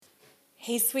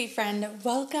Hey, sweet friend,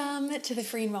 welcome to the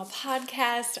Free and Well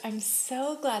podcast. I'm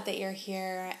so glad that you're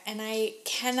here, and I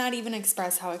cannot even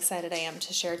express how excited I am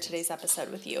to share today's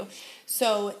episode with you.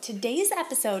 So, today's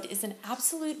episode is an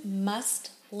absolute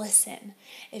must listen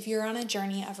if you're on a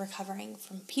journey of recovering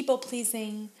from people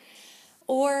pleasing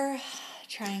or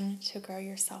trying to grow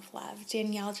your self-love.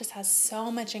 Danielle just has so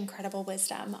much incredible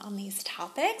wisdom on these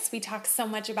topics. We talk so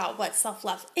much about what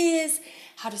self-love is,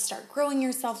 how to start growing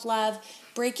your self-love,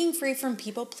 breaking free from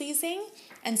people pleasing,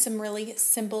 and some really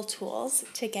simple tools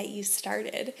to get you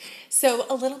started. So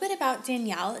a little bit about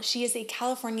Danielle. She is a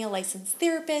California licensed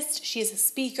therapist. She is a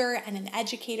speaker and an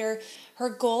educator. Her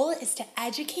goal is to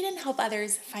educate and help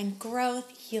others find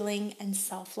growth, healing, and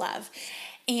self-love.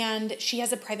 And she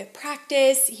has a private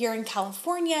practice here in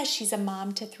California. She's a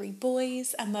mom to 3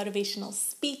 boys, a motivational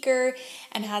speaker,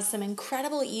 and has some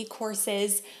incredible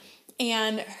e-courses.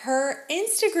 And her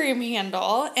Instagram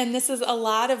handle, and this is a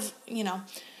lot of,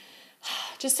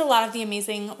 just a lot of the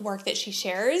amazing work that she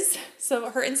shares.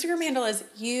 So her Instagram handle is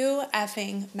You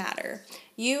Effing Matter.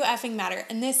 You Effing Matter.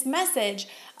 And this message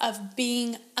of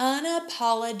being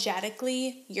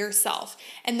unapologetically yourself.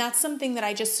 And that's something that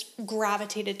I just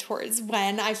gravitated towards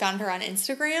when I found her on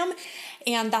Instagram.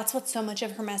 And that's what so much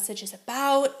of her message is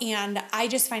about. And I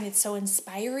just find it so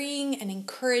inspiring and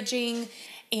encouraging.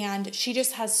 And she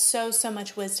just has so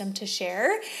much wisdom to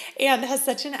share and has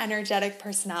such an energetic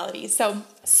personality. So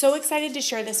excited to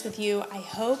share this with you. I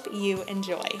hope you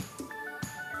enjoy.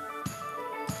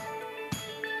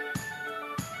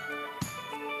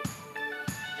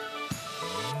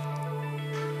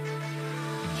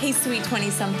 Hey, sweet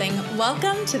 20-something.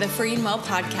 Welcome to the Free and Well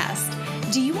podcast.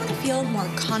 Do you want to feel more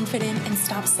confident and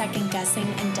stop second guessing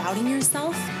and doubting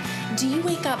yourself? Do you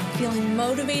wake up feeling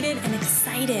motivated and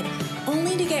excited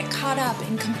only to get caught up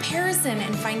in comparison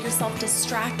and find yourself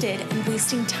distracted and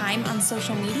wasting time on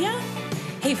social media?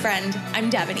 Hey friend,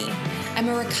 I'm Devaney. I'm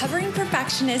a recovering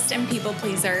perfectionist and people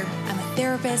pleaser. I'm a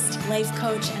therapist, life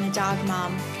coach, and a dog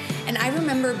mom. And I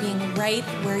remember being right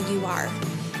where you are,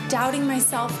 doubting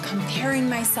myself, comparing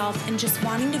myself, and just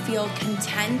wanting to feel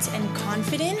content and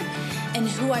confident in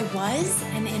who I was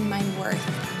and in my worth.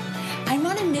 I'm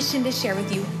on a mission to share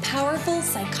with you powerful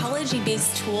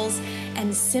psychology-based tools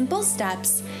and simple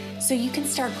steps so you can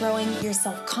start growing your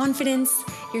self-confidence,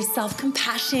 your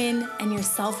self-compassion, and your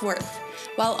self-worth,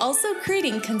 while also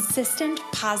creating consistent,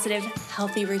 positive,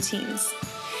 healthy routines.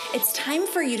 It's time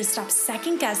for you to stop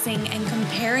second-guessing and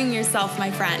comparing yourself,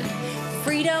 my friend.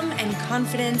 Freedom and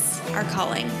confidence are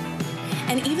calling.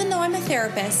 And even though I'm a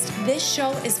therapist, this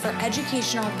show is for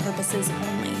educational purposes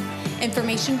only.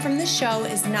 Information from this show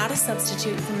is not a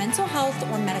substitute for mental health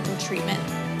or medical treatment.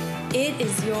 It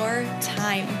is your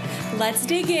time. Let's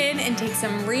dig in and take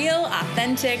some real,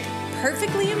 authentic,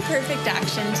 perfectly imperfect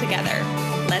action together.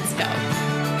 Let's go.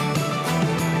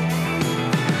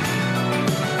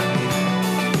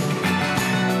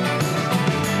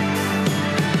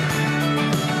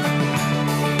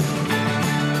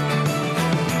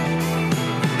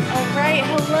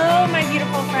 Hello, my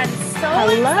beautiful friends.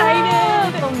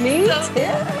 Excited. Me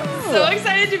too. So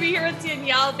excited to be here with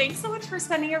Danielle. Thanks so much for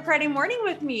spending your Friday morning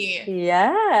with me.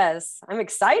 Yes, I'm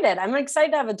excited. I'm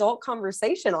excited to have adult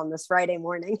conversation on this Friday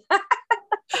morning.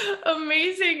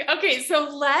 Amazing. Okay, so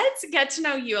let's get to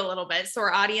know you a little bit so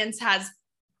our audience has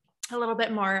a little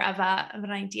bit more of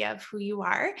an idea of who you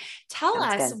are. Tell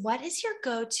us, what is your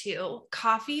go-to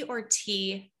coffee or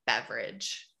tea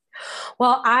beverage?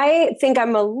 Well, I think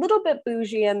I'm a little bit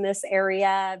bougie in this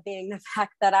area, being the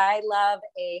fact that I love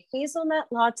a hazelnut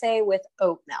latte with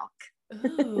oat milk.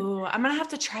 Ooh, I'm going to have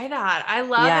to try that. I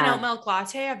love an oat milk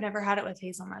latte. I've never had it with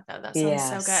hazelnut though. That sounds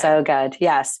so good. So good.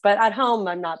 Yes. But at home,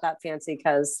 I'm not that fancy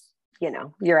because,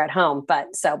 you're at home, but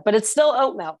it's still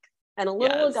oat milk and a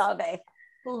little agave.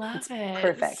 Love it.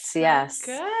 Perfect. So yes.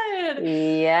 Good.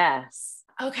 Yes.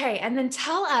 Okay. And then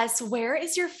tell us, where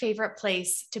is your favorite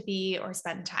place to be or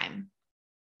spend time?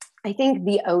 I think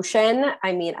the ocean.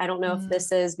 I mean, I don't know if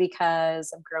this is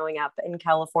because of growing up in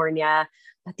California,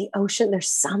 but the ocean,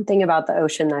 there's something about the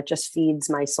ocean that just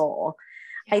feeds my soul.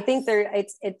 Yes. I think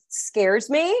it scares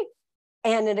me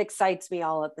and it excites me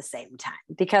all at the same time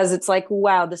because it's like,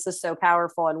 wow, this is so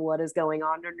powerful and what is going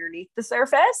on underneath the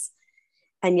surface.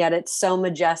 And yet it's so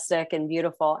majestic and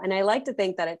beautiful. And I like to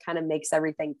think that it kind of makes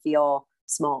everything feel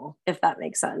small, if that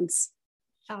makes sense.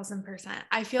 1,000%.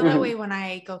 I feel that way when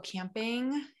I go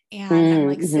camping and I'm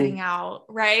like sitting out,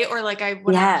 right? Or like I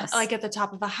would like at the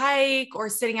top of a hike or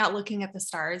sitting out looking at the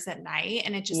stars at night.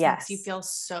 And it just makes you feel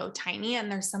so tiny.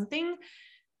 And there's something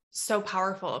so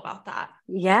powerful about that.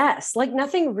 Yes. Like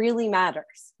nothing really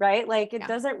matters, right? Like it Yeah.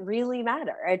 doesn't really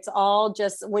matter. It's all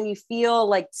just when you feel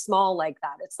like small like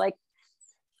that, it's like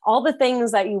all the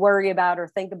things that you worry about or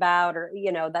think about or,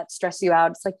 that stress you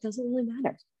out. It's like, doesn't really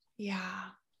matter. Yeah.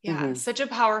 Yeah. Such a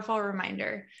powerful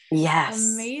reminder.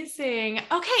 Yes. Amazing.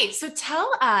 Okay. So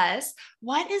tell us,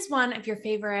 what is one of your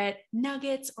favorite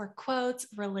nuggets or quotes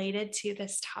related to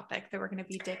this topic that we're going to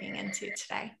be digging into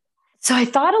today? So I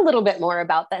thought a little bit more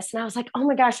about this and I was like, oh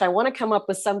my gosh, I want to come up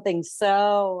with something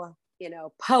so,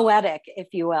 poetic, if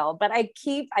you will. But I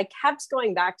kept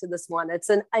going back to this one. It's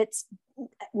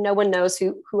no one knows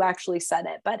who actually said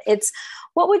it, but it's,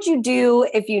 what would you do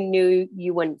if you knew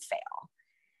you wouldn't fail?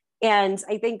 And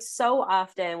I think so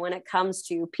often when it comes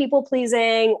to people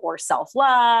pleasing or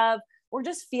self-love or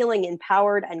just feeling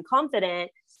empowered and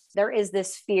confident, there is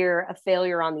this fear of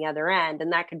failure on the other end.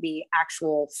 And that could be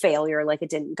actual failure, like it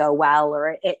didn't go well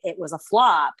or it was a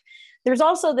flop. There's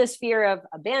also this fear of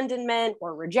abandonment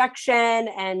or rejection.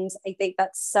 And I think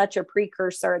that's such a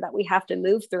precursor that we have to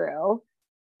move through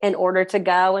in order to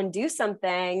go and do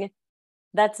something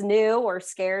that's new or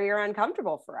scary or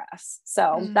uncomfortable for us.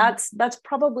 So that's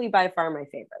probably by far my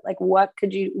favorite. Like, what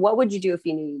would you do if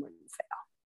you knew you wouldn't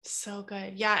fail? So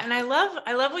good. Yeah. And I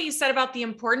love what you said about the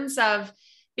importance of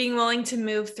being willing to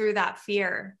move through that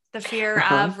fear, the fear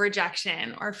of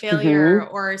rejection or failure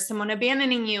or someone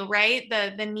abandoning you, right?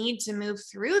 The need to move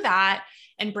through that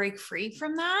and break free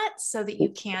from that so that you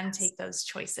can take those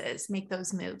choices, make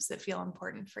those moves that feel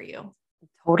important for you.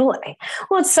 Totally.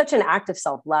 Well, it's such an act of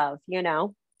self-love,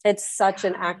 it's such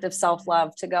an act of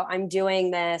self-love to go, I'm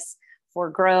doing this for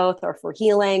growth or for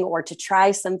healing or to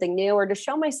try something new or to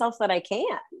show myself that I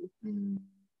can.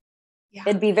 Yeah.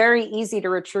 It'd be very easy to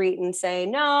retreat and say,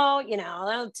 no,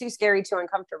 too scary, too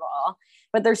uncomfortable.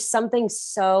 But there's something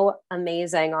so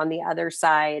amazing on the other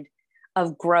side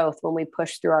of growth when we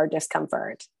push through our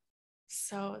discomfort.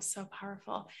 So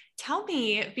powerful. Tell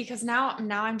me, because now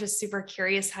I'm just super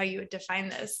curious how you would define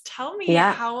this. Tell me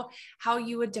how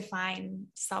you would define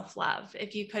self-love.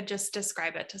 If you could just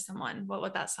describe it to someone, what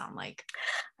would that sound like?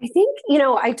 I think,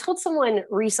 I told someone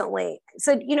recently,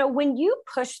 said, when you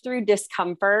push through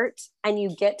discomfort and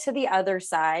you get to the other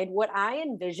side, what I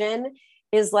envision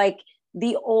is like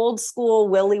the old school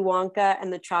Willy Wonka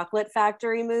and the Chocolate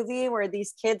Factory movie where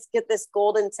these kids get this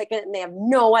golden ticket and they have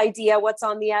no idea what's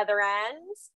on the other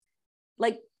end.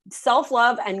 Like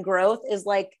self-love and growth is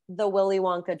like the Willy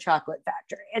Wonka Chocolate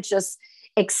Factory. It's just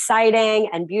exciting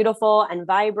and beautiful and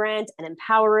vibrant and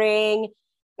empowering.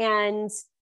 And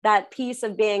that piece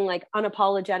of being like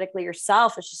unapologetically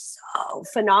yourself is just so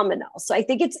phenomenal. So I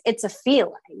think it's a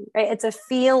feeling, right? It's a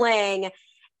feeling,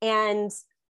 and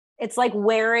it's like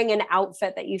wearing an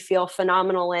outfit that you feel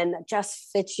phenomenal in that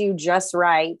just fits you just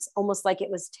right, almost like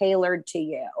it was tailored to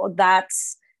you.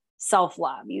 That's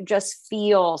self-love. You just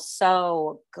feel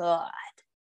so good.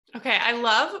 Okay. I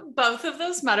love both of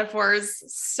those metaphors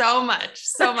so much.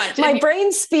 My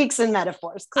brain speaks in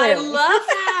metaphors. Clearly. I love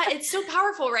that. It's so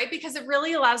powerful, right? Because it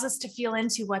really allows us to feel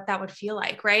into what that would feel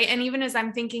like. Right. And even as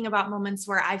I'm thinking about moments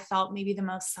where I felt maybe the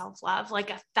most self-love, like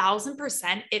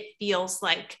 1,000%, it feels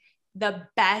like the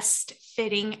best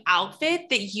fitting outfit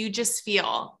that you just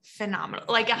feel phenomenal.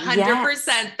 Like 100%,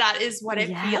 that is what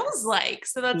it feels like.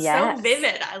 So that's so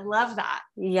vivid. I love that.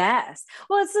 Yes.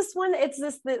 Well,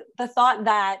 the thought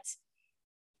that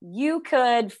you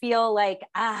could feel like,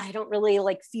 I don't really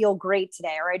like feel great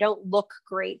today, or I don't look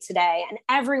great today. And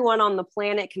everyone on the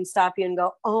planet can stop you and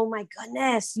go, oh my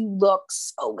goodness, you look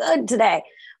so good today.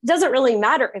 It doesn't really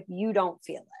matter if you don't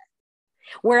feel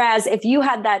it. Whereas if you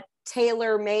had that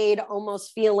tailor-made,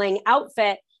 almost feeling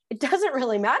outfit, it doesn't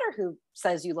really matter who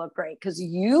says you look great because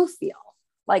you feel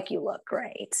like you look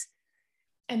great.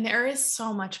 And there is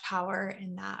so much power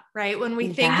in that, right? When we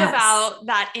think about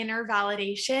that inner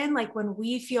validation, like when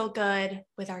we feel good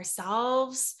with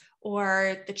ourselves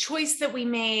or the choice that we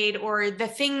made or the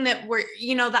thing that we're,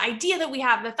 the idea that we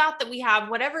have, the thought that we have,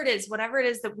 whatever it is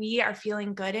that we are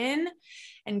feeling good in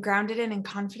and grounded in and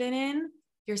confident in,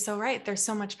 you're so right. There's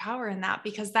so much power in that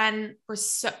because then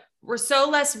we're so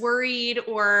less worried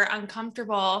or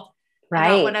uncomfortable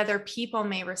about what other people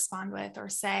may respond with or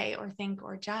say or think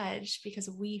or judge because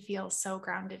we feel so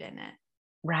grounded in it.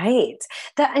 Right.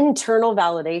 The internal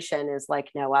validation is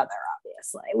like no other,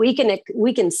 obviously.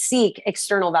 We can seek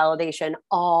external validation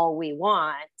all we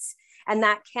want, and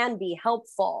that can be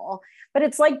helpful, but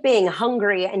it's like being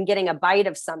hungry and getting a bite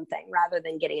of something rather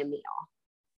than getting a meal.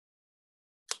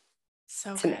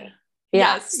 So to good. me.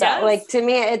 Yeah. Yes, so like to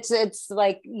me, it's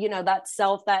like, that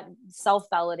self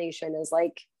validation is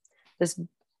like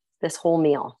this whole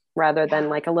meal. rather than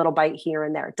like a little bite here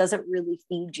and there. It doesn't really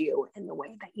feed you in the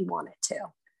way that you want it to.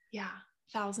 Yeah.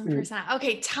 1,000%.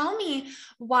 Okay. Tell me,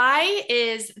 why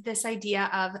is this idea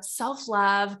of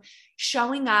self-love,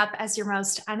 showing up as your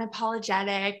most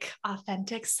unapologetic,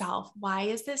 authentic self? Why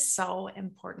is this so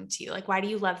important to you? Like, why do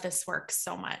you love this work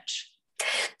so much?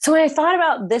 So when I thought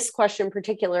about this question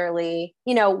particularly,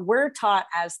 we're taught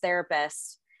as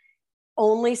therapists,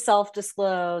 only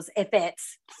self-disclose if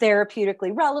it's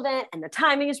therapeutically relevant and the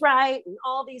timing is right and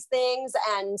all these things.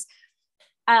 And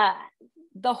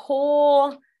the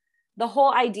whole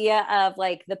idea of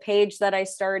like the page that I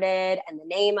started and the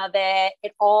name of it,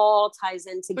 it all ties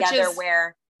in together.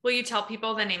 Will you tell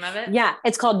people the name of it? Yeah,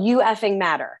 it's called You Effing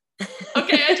Matter.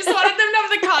 Okay, I just wanted them to know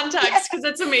the context because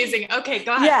it's amazing. Okay,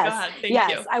 go ahead. Yes, go ahead.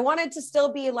 Thank you. I wanted to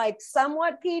still be like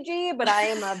somewhat PG, but I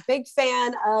am a big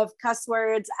fan of cuss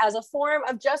words as a form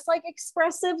of just like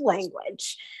expressive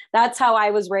language. That's how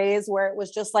I was raised, where it was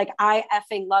just like, I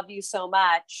effing love you so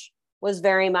much was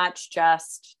very much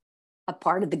just a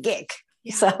part of the gig.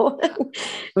 Yeah. So it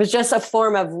was just a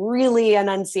form of really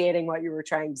enunciating what you were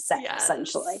trying to say,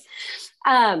 essentially.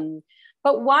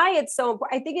 But why it's so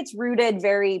important, I think it's rooted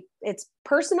it's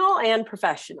personal and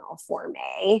professional for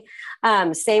me.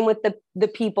 Same with the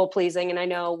people pleasing. And I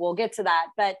know we'll get to that,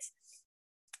 but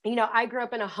I grew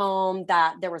up in a home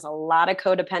that there was a lot of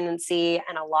codependency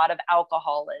and a lot of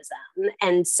alcoholism.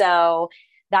 And so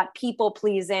that people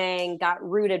pleasing got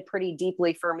rooted pretty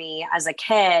deeply for me as a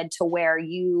kid, to where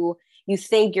you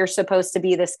think you're supposed to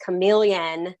be this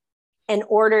chameleon in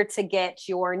order to get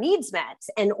your needs met,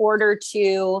 in order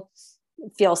to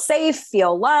feel safe,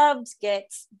 feel loved,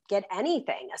 get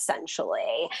anything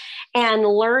essentially. And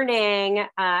learning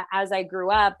as I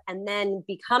grew up, and then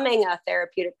becoming a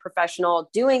therapeutic professional,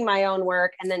 doing my own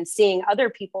work, and then seeing other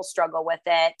people struggle with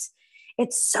it.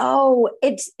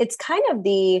 It's kind of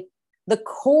the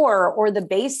core or the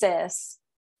basis,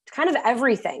 kind of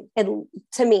everything,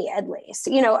 to me at least.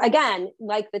 Again,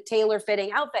 like the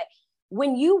tailor-fitting outfit,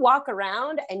 when you walk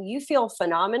around and you feel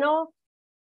phenomenal,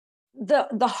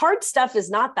 the hard stuff is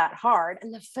not that hard,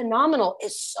 and the phenomenal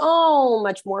is so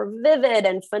much more vivid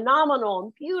and phenomenal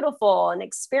and beautiful and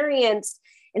experienced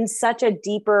in such a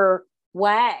deeper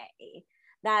way.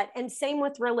 And same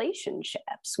with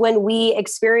relationships. When we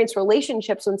experience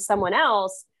relationships with someone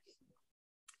else,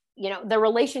 the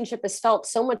relationship is felt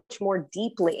so much more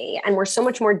deeply, and we're so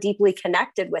much more deeply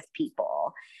connected with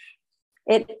people.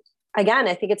 Again,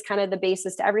 I think it's kind of the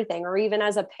basis to everything. Or even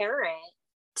as a parent,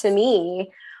 to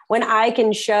me, when I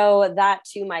can show that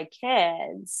to my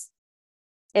kids,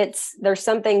 there's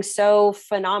something so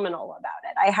phenomenal about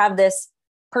it. I have this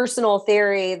personal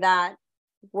theory that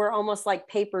we're almost like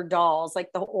paper dolls,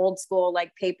 like the old school,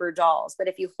 like paper dolls. But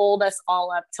if you hold us all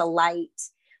up to light,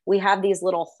 we have these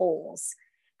little holes,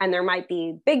 and there might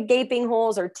be big gaping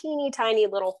holes or teeny tiny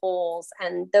little holes.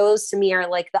 And those to me are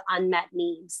like the unmet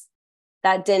needs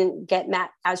that didn't get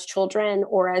met as children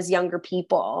or as younger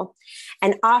people.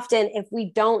 And often, if we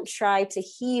don't try to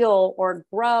heal or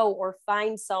grow or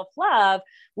find self-love,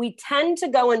 we tend to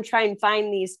go and try and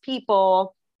find these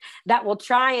people that will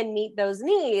try and meet those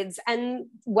needs. And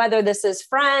whether this is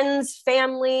friends,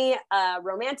 family, a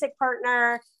romantic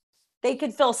partner, they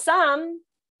could fill this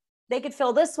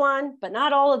one, but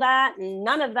not all of that and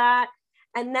none of that.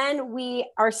 And then we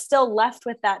are still left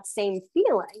with that same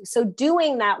feeling. So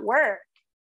doing that work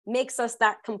makes us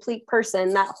that complete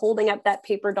person, that holding up that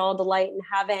paper doll to light and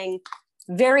having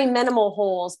very minimal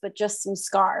holes, but just some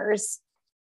scars.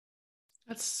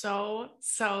 That's so,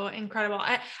 so incredible.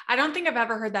 I don't think I've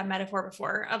ever heard that metaphor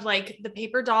before, of like the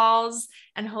paper dolls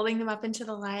and holding them up into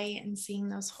the light and seeing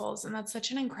those holes. And that's such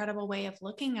an incredible way of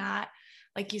looking at,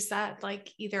 like you said,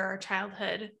 like either our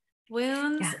childhood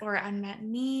wounds or unmet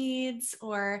needs,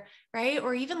 or right,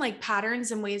 or even like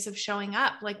patterns and ways of showing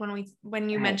up, like when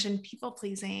you mentioned people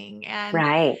pleasing and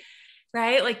right,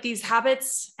 like these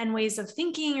habits and ways of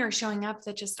thinking or showing up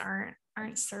that just aren't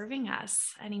serving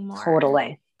us anymore.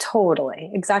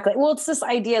 Totally, exactly. Well, it's this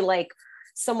idea like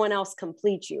someone else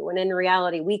completes you, when in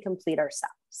reality we complete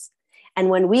ourselves. And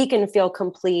when we can feel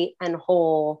complete and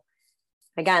whole,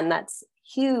 again, that's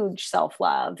huge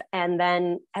self-love. And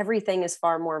then everything is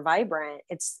far more vibrant.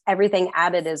 It's everything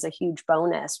added as a huge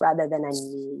bonus rather than a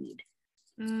need.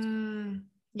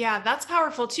 Yeah, that's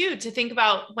powerful too, to think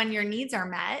about when your needs are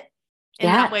met in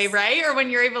that way, right? Or when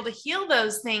you're able to heal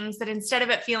those things, that instead of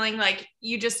it feeling like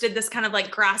you just did this kind of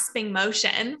like grasping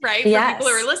motion, right? For people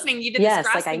who are listening, you did this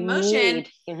grasping motion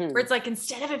where it's like,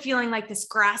 instead of it feeling like this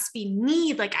grasping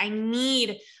need, like I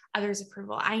need others'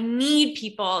 approval, I need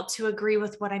people to agree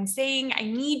with what I'm saying, I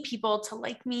need people to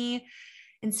like me.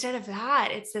 Instead of that,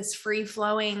 it's this free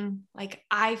flowing, like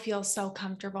I feel so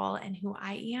comfortable in who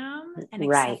I am and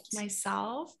accept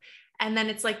myself. And then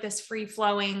it's like this free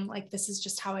flowing, like this is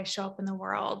just how I show up in the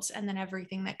world. And then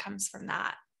everything that comes from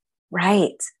that.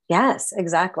 Right. Yes,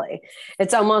 exactly.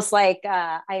 It's almost like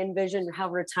I envision how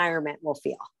retirement will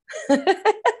feel.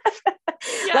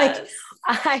 Like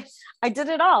I did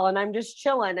it all and I'm just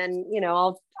chilling, and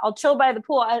I'll chill by the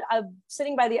pool. I'm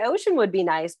sitting by the ocean would be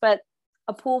nice, but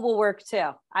a pool will work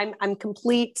too. I'm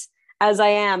complete as I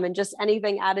am, and just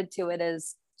anything added to it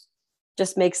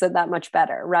just makes it that much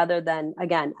better, rather than,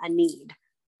 again, a need.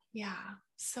 Yeah,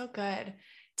 so good.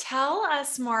 Tell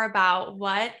us more about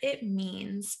what it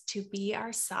means to be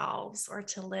ourselves or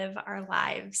to live our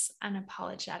lives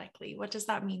unapologetically. What does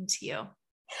that mean to you?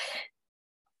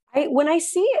 When I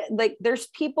see it, like there's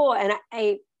people, and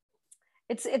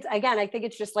it's again, I think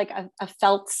it's just like a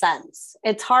felt sense.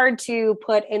 It's hard to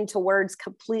put into words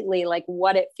completely like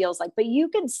what it feels like, but you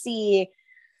can see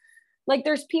like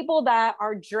there's people that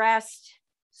are dressed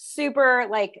super,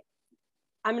 like,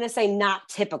 I'm going to say not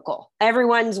typical.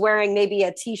 Everyone's wearing maybe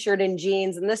a t-shirt and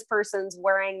jeans, and this person's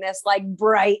wearing this like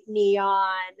bright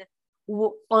neon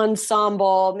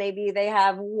ensemble. Maybe they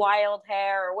have wild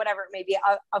hair or whatever it may be,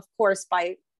 of course,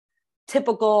 by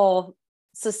typical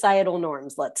societal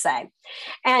norms, let's say.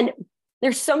 And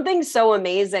there's something so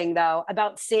amazing though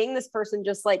about seeing this person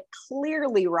just like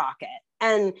clearly rock it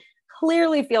and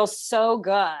clearly feel so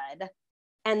good.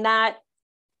 And that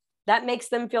makes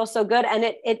them feel so good. And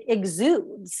it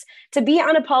exudes. To be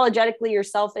unapologetically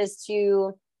yourself is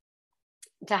to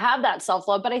have that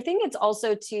self-love. But I think it's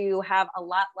also to have a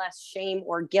lot less shame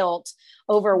or guilt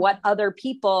over what other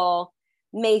people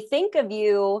may think of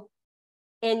you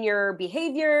in your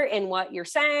behavior, in what you're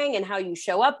saying, and how you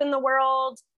show up in the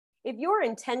world. If your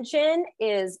intention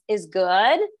is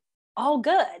good, all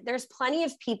good. There's plenty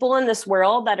of people in this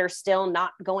world that are still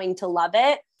not going to love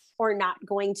it or not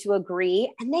going to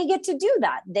agree, and they get to do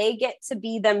that. They get to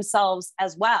be themselves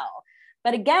as well.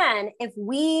 But again, if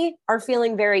we are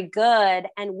feeling very good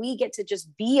and we get to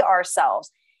just be ourselves,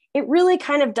 it really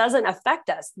kind of doesn't affect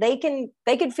us. They can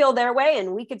feel their way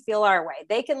and we could feel our way.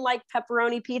 They can like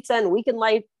pepperoni pizza and we can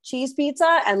like cheese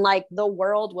pizza, and like the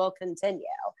world will continue.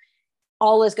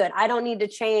 All is good. I don't need to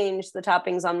change the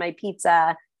toppings on my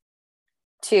pizza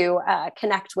to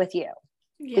connect with you.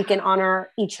 Yeah. We can honor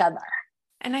each other.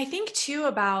 And I think too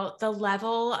about the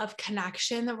level of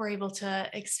connection that we're able to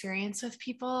experience with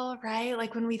people, right?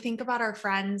 Like when we think about our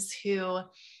friends who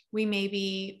we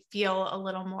maybe feel a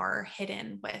little more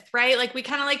hidden with, right? Like we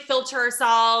kind of like filter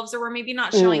ourselves, or we're maybe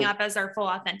not showing up as our full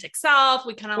authentic self.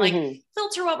 We kind of like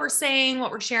filter what we're saying,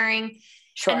 what we're sharing.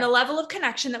 Sure. And the level of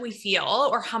connection that we feel,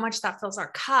 or how much that fills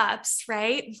our cups,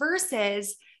 right?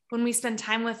 Versus when we spend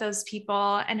time with those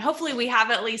people, and hopefully we have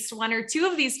at least one or two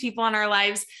of these people in our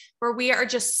lives where we are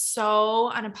just so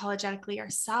unapologetically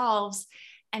ourselves,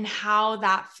 and how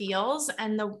that feels,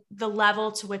 and the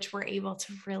level to which we're able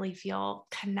to really feel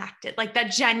connected, like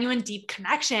that genuine deep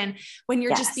connection when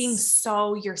you're just being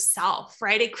so yourself,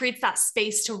 right? It creates that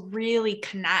space to really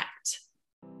connect.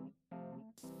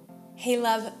 Hey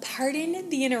love, pardon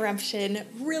the interruption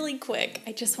really quick.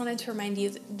 I just wanted to remind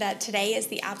you that today is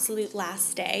the absolute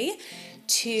last day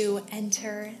to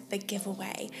enter the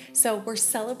giveaway. So we're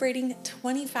celebrating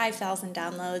 25,000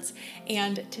 downloads,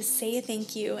 and to say a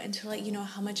thank you and to let you know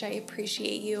how much I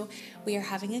appreciate you, we are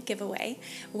having a giveaway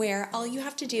where all you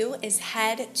have to do is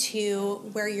head to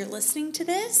where you're listening to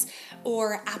this,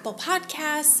 or Apple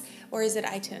Podcasts, or is it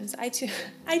iTunes?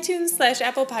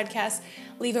 iTunes/Apple Podcasts.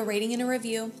 Leave a rating and a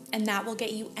review, and that will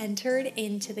get you entered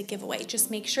into the giveaway.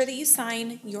 Just make sure that you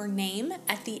sign your name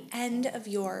at the end of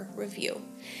your review.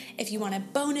 If you want a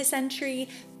bonus entry,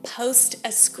 post a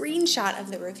screenshot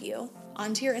of the review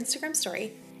onto your Instagram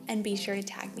story and be sure to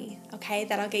tag me, okay?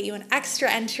 That'll get you an extra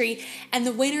entry, and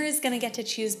the winner is gonna get to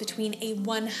choose between a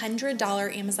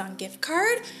 $100 Amazon gift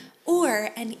card or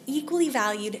an equally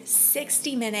valued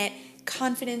 60-minute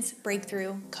confidence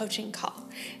breakthrough coaching call.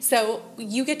 So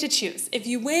you get to choose. If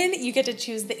you win, you get to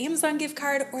choose the Amazon gift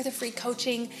card or the free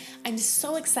coaching. I'm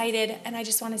so excited, and I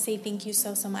just want to say thank you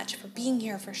so much for being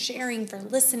here, for sharing, for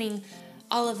listening,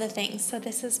 all of the things. So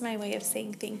this is my way of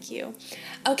saying thank you.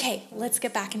 Okay, let's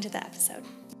get back into the episode.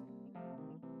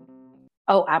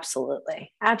 Oh,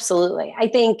 absolutely. Absolutely. I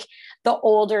think the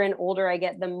older and older I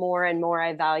get, the more and more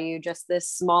I value just this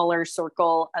smaller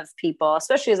circle of people,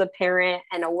 especially as a parent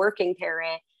and a working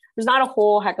parent. There's not a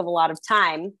whole heck of a lot of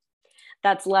time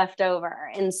that's left over.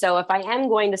 And so if I am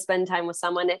going to spend time with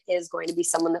someone, it is going to be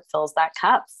someone that fills that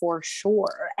cup for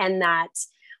sure. And that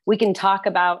we can talk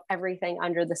about everything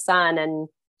under the sun. And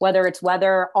whether it's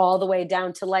weather all the way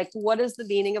down to like, what is the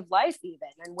meaning of life even?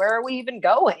 And where are we even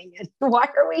going? And why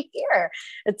are we here?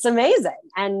 It's amazing.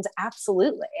 And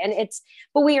absolutely. And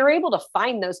but we are able to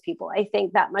find those people, I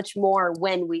think, that much more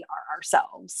when we are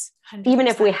ourselves, 100%. Even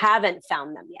if we haven't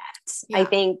found them yet. Yeah. I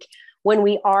think when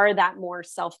we are that more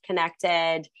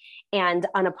self-connected and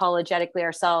unapologetically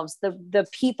ourselves, the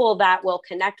people that will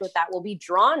connect with that will be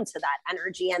drawn to that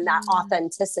energy and that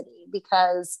authenticity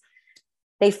because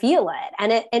they feel it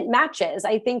and it matches.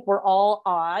 I think we're all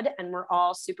odd and we're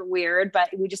all super weird, but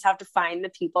we just have to find the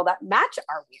people that match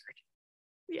our weird.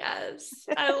 Yes.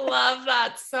 I love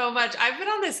that so much. I've been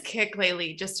on this kick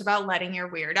lately, just about letting your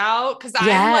weird out. Cause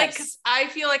I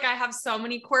feel like I have so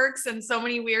many quirks and so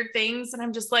many weird things. And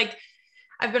I'm just like,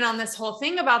 I've been on this whole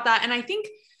thing about that. And I think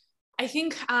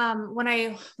when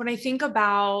I think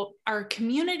about our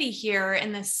community here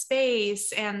in this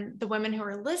space and the women who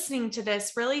are listening to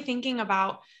this, really thinking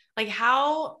about like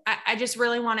how I just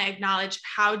really want to acknowledge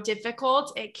how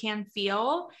difficult it can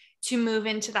feel to move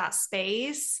into that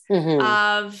space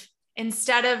of,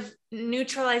 instead of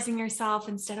neutralizing yourself,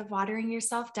 instead of watering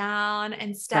yourself down,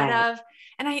 instead of,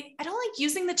 and I don't like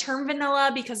using the term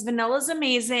vanilla because vanilla is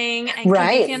amazing and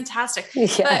can be fantastic.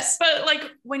 Yes. But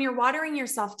like when you're watering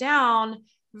yourself down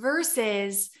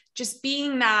versus just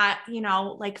being that,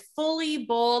 like fully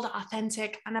bold,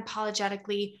 authentic,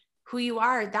 unapologetically who you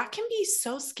are, that can be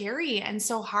so scary and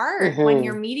so hard when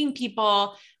you're meeting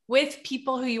people with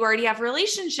people who you already have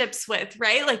relationships with,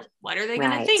 right? Like, what are they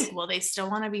going to think? Will they still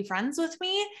want to be friends with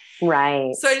me?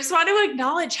 Right. So I just want to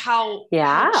acknowledge how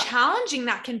challenging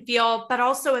that can feel, but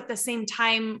also at the same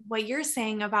time, what you're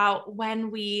saying about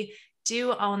when we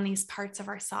do own these parts of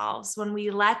ourselves, when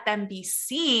we let them be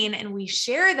seen and we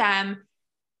share them,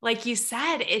 like you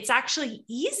said, it's actually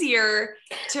easier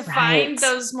to find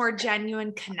those more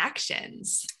genuine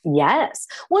connections. Yes.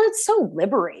 Well, it's so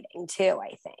liberating too,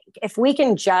 I think. If we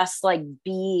can just like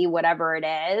be whatever it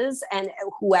is and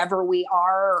whoever we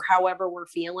are or however we're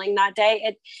feeling that day,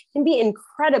 it can be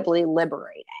incredibly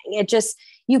liberating.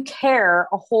 You care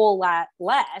a whole lot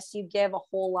less. You give a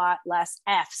whole lot less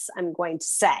F's, I'm going to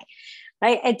say,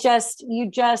 right?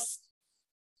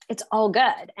 It's all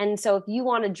good. And so if you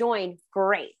want to join,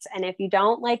 great. And if you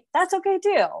don't, like, that's okay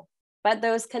too. But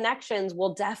those connections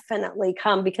will definitely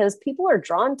come because people are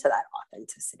drawn to that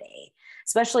authenticity,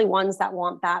 especially ones that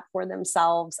want that for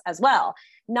themselves as well.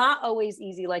 Not always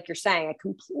easy, like you're saying. I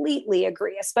completely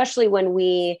agree, especially when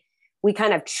we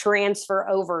kind of transfer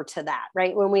over to that,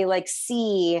 right? When we like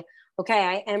see, okay,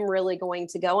 I am really going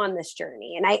to go on this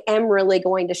journey and I am really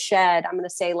going to shed, I'm going to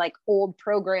say like old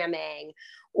programming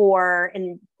or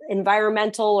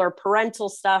environmental or parental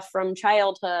stuff from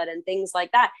childhood and things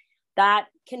like that, that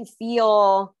can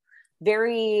feel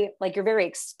very like you're very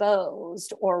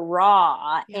exposed or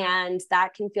raw. And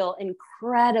that can feel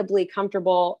incredibly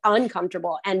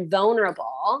uncomfortable and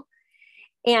vulnerable.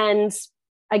 And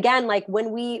again, like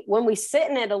when we sit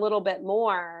in it a little bit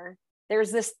more,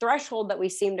 there's this threshold that we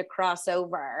seem to cross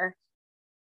over.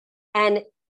 And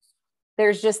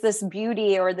there's just this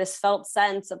beauty or this felt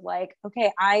sense of like,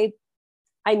 okay, I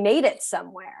made it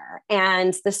somewhere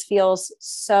and this feels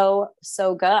so,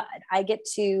 so good. I get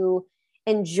to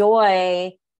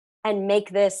enjoy and make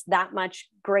this that much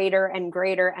greater and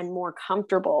greater and more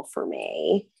comfortable for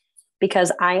me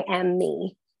because I am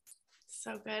me.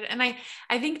 So good. And I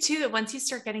think too, that once you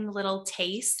start getting little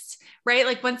tastes, right?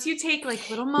 Like once you take like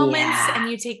little moments and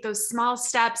you take those small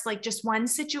steps, like just one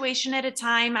situation at a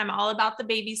time, I'm all about the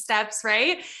baby steps,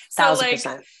 right? So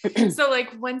 1,000%. so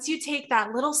like once you take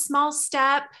that little small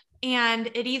step and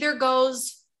it either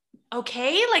goes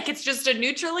okay, like it's just a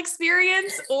neutral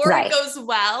experience or it goes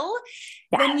well,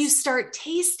 then you start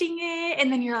tasting it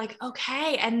and then you're like,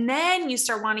 okay. And then you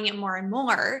start wanting it more and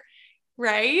more.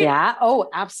 Right? Yeah. Oh,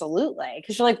 absolutely.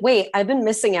 Because you're like, wait, I've been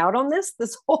missing out on this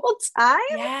whole time.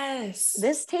 Yes.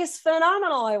 This tastes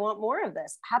phenomenal. I want more of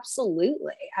this.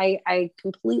 Absolutely. I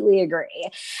completely agree.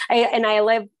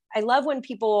 I love when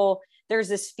people, there's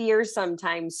this fear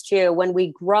sometimes too, when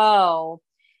we grow,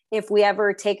 if we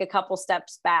ever take a couple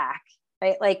steps back,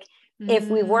 right? Like if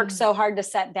we work so hard to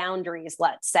set boundaries,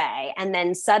 let's say, and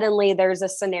then suddenly there's a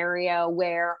scenario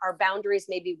where our boundaries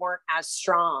maybe weren't as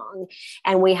strong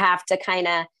and we have to kind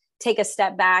of take a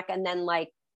step back and then like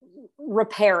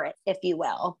repair it, if you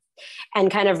will,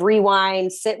 and kind of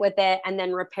rewind, sit with it, and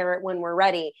then repair it when we're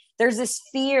ready. There's this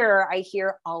fear I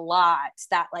hear a lot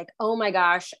that like, oh my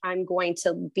gosh, I'm going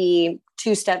to be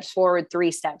 2 steps forward,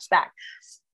 3 steps back.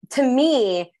 To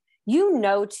me, you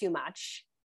know too much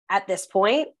at this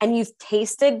point, and you've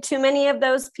tasted too many of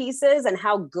those pieces and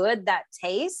how good that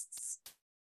tastes.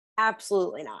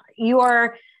 Absolutely not. You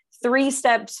are 3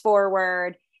 steps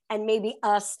forward and maybe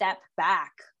a step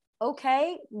back.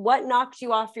 Okay, what knocked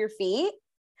you off your feet?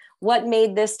 What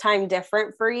made this time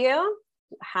different for you?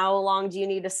 How long do you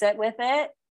need to sit with it?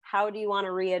 How do you want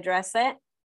to readdress it?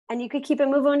 And you could keep it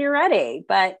moving when you're ready.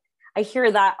 But I hear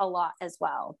that a lot as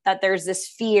well, that there's this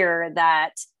fear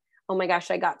that, oh my gosh,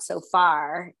 I got so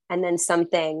far. And then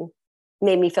something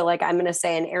made me feel like, I'm going to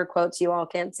say in air quotes, you all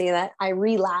can't see that, I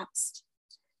relapsed.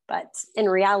 But in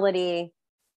reality,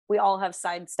 we all have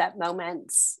sidestep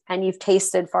moments, and you've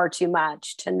tasted far too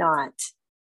much to not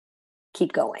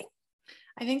keep going.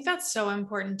 I think that's so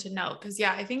important to note because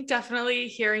I think definitely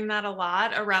hearing that a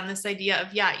lot around this idea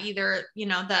of, either,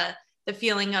 the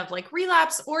feeling of like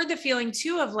relapse or the feeling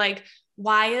too of like,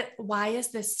 why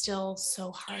is this still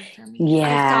so hard for me?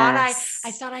 Yes. I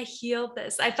thought I healed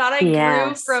this. I thought I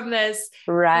grew from this.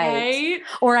 Right.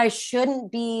 Or I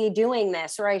shouldn't be doing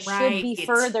this, or I should be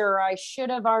further, or I should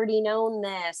have already known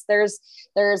this. There's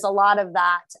a lot of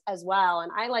that as well.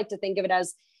 And I like to think of it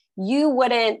as, you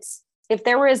wouldn't, if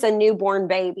there was a newborn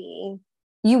baby,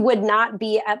 you would not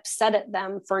be upset at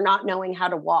them for not knowing how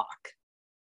to walk.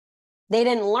 They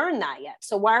didn't learn that yet.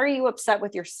 So why are you upset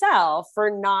with yourself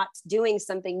for not doing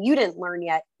something you didn't learn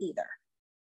yet either?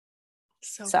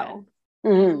 So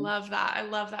good. I love that. I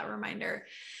love that reminder.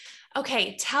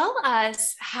 Okay. Tell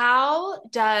us, how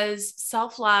does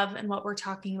self-love and what we're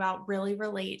talking about really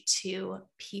relate to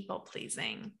people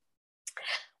pleasing?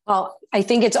 Well, I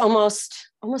think it's almost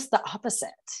the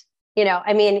opposite.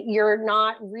 I mean, you're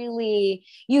not really,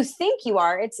 you think you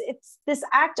are, it's this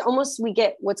act, almost, we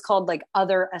get what's called like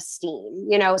other esteem.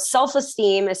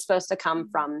 Self-esteem is supposed to come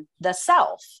from the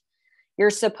self. You're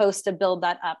supposed to build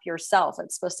that up yourself.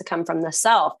 It's supposed to come from the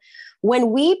self. When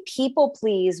we people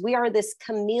please, we are this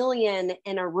chameleon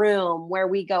in a room where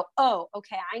we go, oh,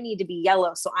 okay, I need to be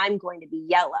yellow, so I'm going to be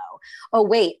yellow. Oh,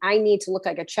 wait, I need to look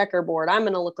like a checkerboard. I'm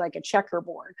going to look like a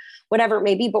checkerboard, whatever it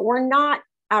may be, but we're not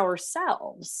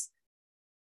ourselves.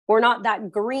 We're not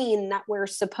that green that we're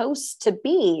supposed to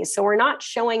be. So we're not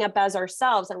showing up as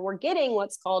ourselves, and we're getting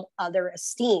what's called other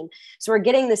esteem. So we're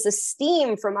getting this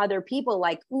esteem from other people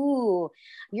like, ooh,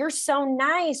 you're so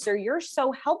nice, or you're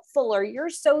so helpful, or you're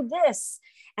so this.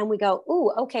 And we go,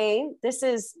 ooh, okay, this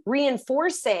is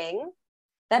reinforcing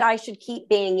that I should keep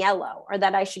being yellow, or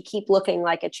that I should keep looking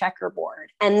like a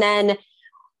checkerboard. And then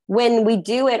when we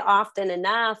do it often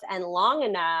enough and long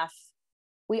enough,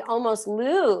 we almost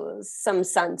lose some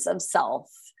sense of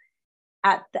self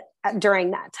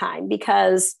during that time,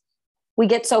 because we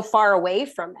get so far away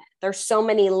from it. There's so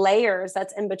many layers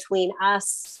that's in between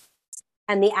us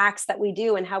and the acts that we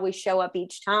do and how we show up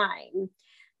each time,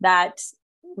 that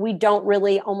we don't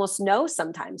really almost know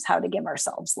sometimes how to give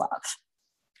ourselves love.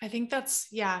 I think that's,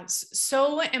 it's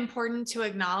so important to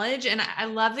acknowledge. And I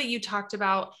love that you talked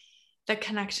about the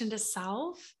connection to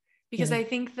self, because I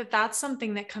think that that's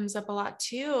something that comes up a lot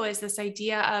too, is this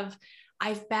idea of,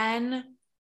 I've been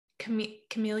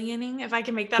chameleoning, if I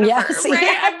can make that a verb, right?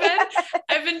 Yeah.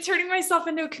 I've been turning myself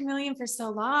into a chameleon for so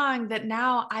long that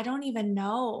now I don't even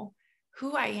know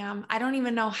who I am. I don't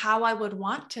even know how I would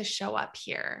want to show up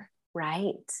here.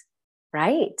 Right.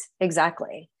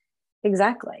 Exactly.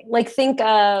 Like, think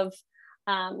of,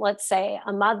 let's say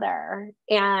a mother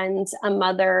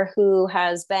who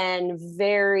has been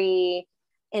very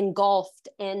engulfed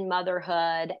in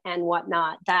motherhood and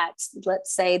whatnot, that,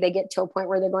 let's say, they get to a point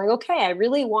where they're going, okay, I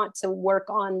really want to work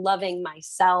on loving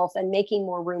myself and making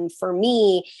more room for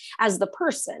me as the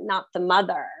person, not the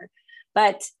mother.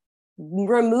 But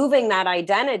removing that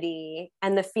identity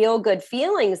and the feel good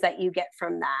feelings that you get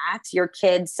from that, your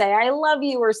kids say, I love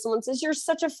you, or someone says, you're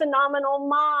such a phenomenal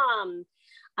mom.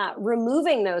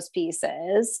 Removing those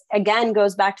pieces again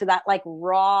goes back to that like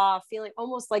raw feeling,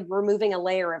 almost like removing a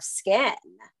layer of skin.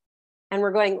 And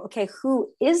we're going, okay,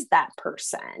 who is that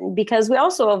person? Because we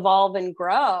also evolve and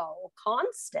grow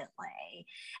constantly.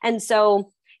 And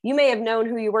so you may have known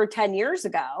who you were 10 years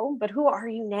ago, but who are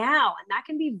you now? And that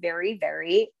can be very,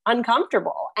 very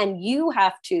uncomfortable. And you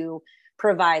have to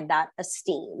provide that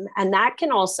esteem. And that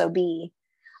can also be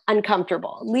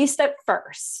uncomfortable, at least at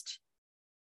first.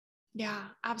 Yeah,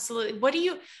 absolutely. What do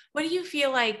you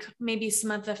feel like maybe some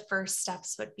of the first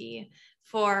steps would be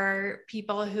for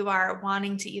people who are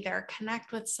wanting to either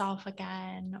connect with self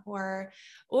again, or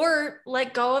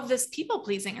let go of this people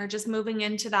pleasing, or just moving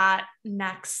into that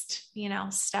next,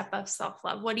 step of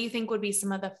self-love? What do you think would be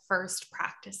some of the first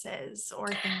practices or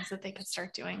things that they could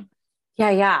start doing?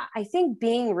 Yeah. I think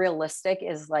being realistic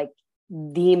is like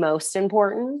the most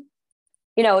important.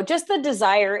 Just the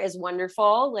desire is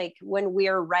wonderful. Like, when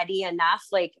we're ready enough,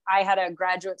 like, I had a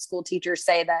graduate school teacher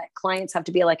say that clients have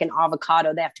to be like an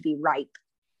avocado. They have to be ripe.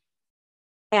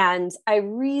 And I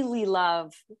really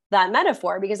love that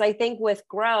metaphor because I think with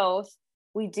growth,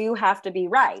 we do have to be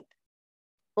ripe.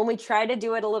 When we try to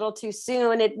do it a little too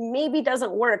soon, it maybe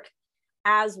doesn't work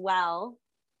as well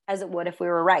as it would if we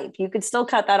were ripe. You could still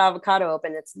cut that avocado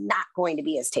open. It's not going to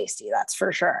be as tasty, that's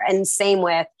for sure. And same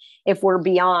with if we're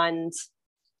beyond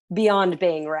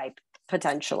being ripe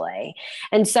potentially.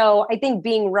 And so I think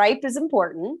being ripe is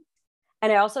important.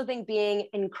 And I also think being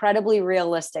incredibly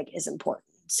realistic is important.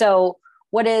 So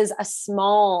what is a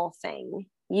small thing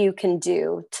you can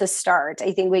do to start?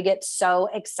 I think we get so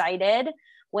excited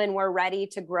when we're ready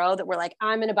to grow that we're like,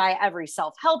 I'm going to buy every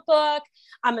self-help book.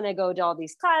 I'm going to go to all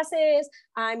these classes.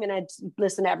 I'm going to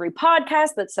listen to every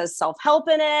podcast that says self-help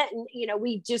in it. And,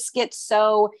 we just get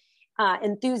so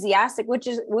enthusiastic, which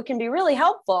is what can be really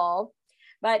helpful.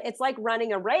 But it's like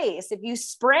running a race. If you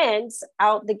sprint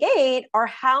out the gate, or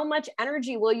how much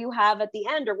energy will you have at the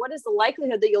end? Or what is the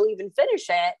likelihood that you'll even finish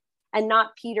it and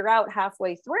not peter out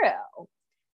halfway through?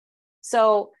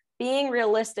 So being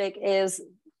realistic is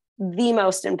the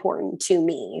most important to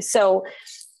me. So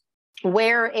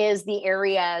where is the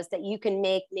areas that you can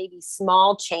make maybe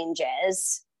small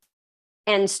changes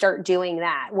and start doing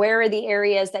that? Where are the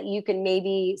areas that you can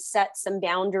maybe set some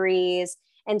boundaries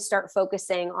and start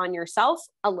focusing on yourself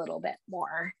a little bit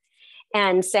more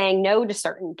and saying no to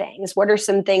certain things? What are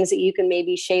some things that you can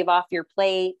maybe shave off your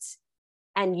plate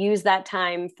and use that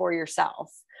time for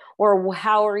yourself? Or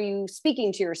how are you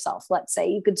speaking to yourself? Let's say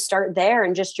you could start there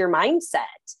and just your mindset.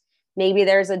 Maybe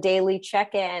there's a daily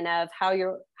check-in of how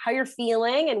you're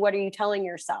feeling and what are you telling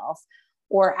yourself,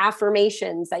 or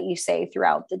affirmations that you say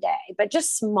throughout the day, but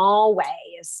just small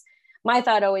ways. My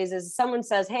thought always is someone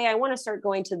says, hey, I want to start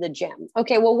going to the gym.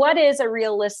 Okay, well, what is a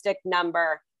realistic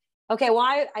number? Okay,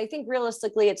 well, I think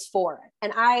realistically it's 4.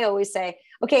 And I always say,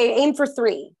 okay, aim for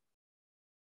 3.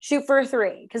 Shoot for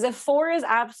 3. Because if 4 is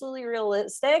absolutely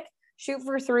realistic, shoot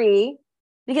for 3,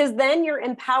 because then you're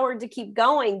empowered to keep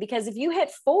going. Because if you hit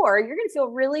 4, you're going to feel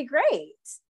really great.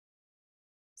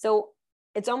 So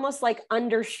it's almost like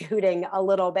undershooting a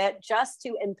little bit just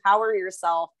to empower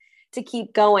yourself to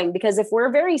keep going. Because if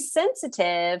we're very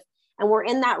sensitive and we're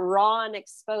in that raw and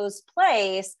exposed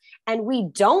place and we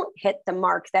don't hit the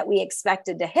mark that we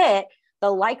expected to hit, the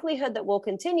likelihood that we'll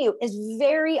continue is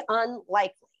very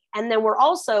unlikely. And then we're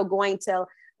also going to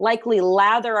likely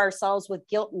lather ourselves with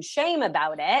guilt and shame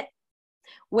about it,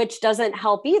 which doesn't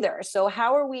help either. So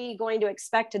how are we going to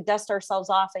expect to dust ourselves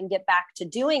off and get back to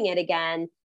doing it again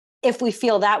if we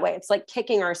feel that way? It's like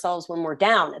kicking ourselves when we're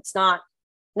down. It's not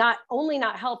only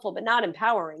not helpful, but not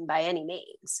empowering by any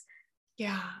means.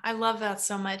 Yeah, I love that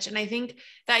so much. And I think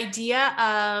the idea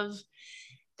of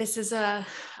this is a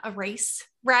race,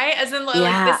 right? As in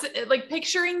like this, like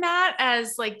picturing that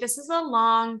as like, this is a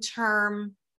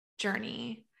long-term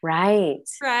journey. Right.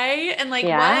 Right. And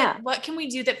like, what can we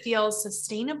do that feels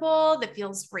sustainable, that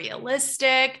feels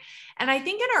realistic? And I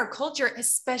think in our culture,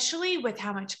 especially with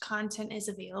how much content is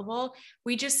available,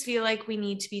 we just feel like we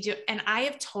need to be doing, and I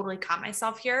have totally caught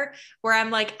myself here where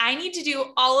I'm like, I need to do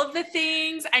all of the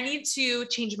things. I need to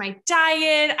change my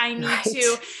diet. I need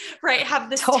to,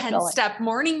 have this 10-step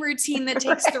morning routine that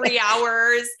takes 3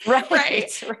 hours.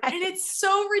 Right. And it's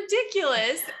so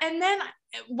ridiculous. And then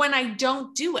when I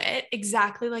don't do it,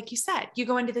 exactly like you said, you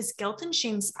go into this guilt and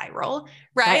shame spiral,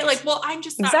 right? Like, well, I'm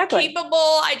just not capable.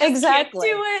 I just can't do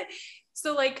it.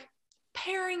 So like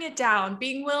paring it down,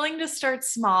 being willing to start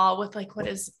small with like, what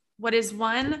is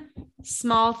one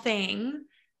small thing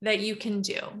that you can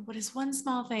do? What is one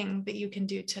small thing that you can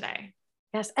do today?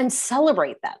 Yes. And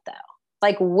celebrate that though.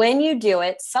 Like when you do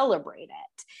it, celebrate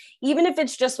it. Even if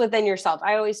it's just within yourself.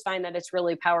 I always find that it's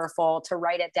really powerful to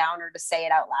write it down or to say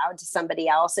it out loud to somebody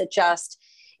else.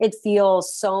 It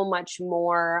feels so much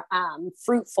more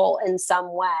fruitful in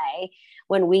some way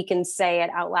when we can say it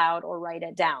out loud or write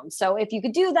it down. So if you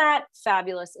could do that,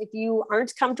 fabulous. If you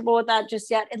aren't comfortable with that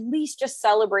just yet, at least just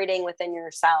celebrating within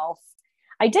yourself.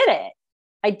 I did it.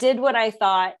 I did what I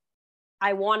thought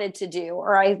I wanted to do,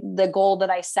 or the goal that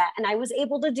I set, and I was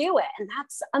able to do it. And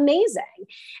that's amazing.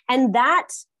 And that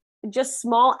just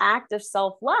small act of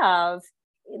self-love,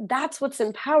 that's what's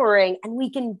empowering. And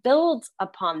we can build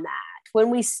upon that.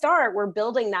 When we start, we're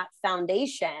building that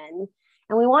foundation,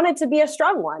 and we want it to be a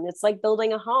strong one. It's like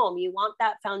building a home. You want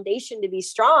that foundation to be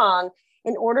strong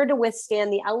in order to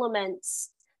withstand the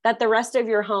elements that the rest of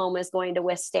your home is going to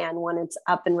withstand when it's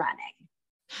up and running.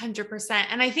 100%.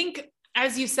 And I think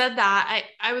as you said that,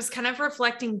 I was kind of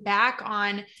reflecting back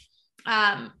on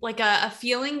like a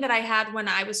feeling that I had when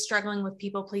I was struggling with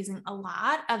people pleasing a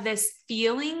lot, of this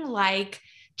feeling like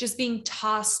just being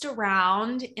tossed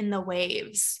around in the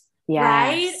waves,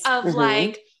 right? Of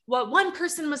like, what one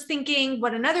person was thinking,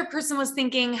 what another person was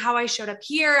thinking, how I showed up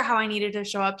here, how I needed to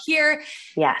show up here.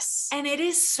 Yes. And it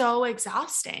is so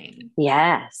exhausting.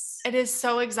 Yes. It is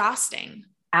so exhausting.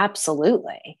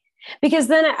 Absolutely. Because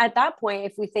then at that point,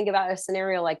 if we think about a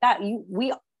scenario like that,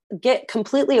 we get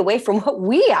completely away from what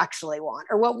we actually want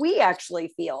or what we actually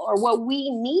feel or what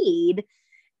we need,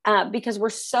 because we're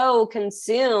so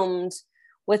consumed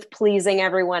with pleasing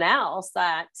everyone else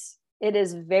that it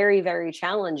is very, very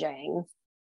challenging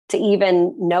to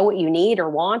even know what you need or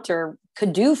want or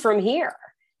could do from here.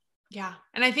 Yeah.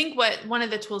 And I think one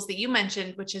of the tools that you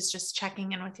mentioned, which is just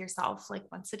checking in with yourself, like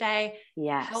once a day.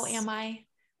 Yes. How am I?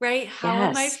 Right? How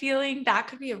am I feeling? That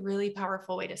could be a really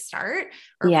powerful way to start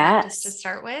or practice to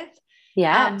start with.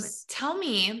 Yes. Tell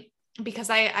me, because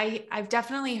I've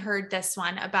definitely heard this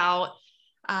one about,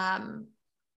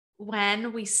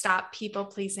 when we stop people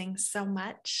pleasing so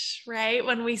much, right?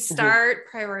 When we start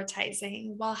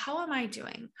prioritizing, well, how am I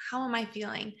doing? How am I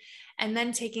feeling? And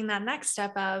then taking that next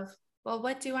step of, well,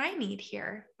 what do I need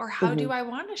here? Or how do I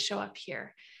want to show up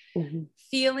here?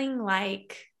 Feeling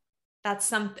like that's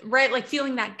something, right? Like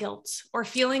feeling that guilt or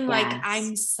feeling like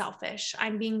I'm selfish.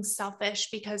 I'm being selfish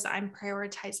because I'm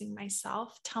prioritizing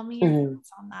myself. Tell me your thoughts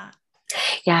on that.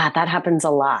 Yeah, that happens a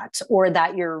lot. Or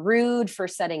that you're rude for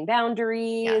setting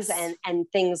boundaries and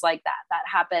things like that. That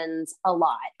happens a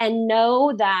lot. And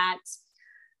know that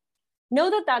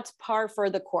that's par for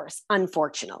the course,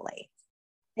 unfortunately.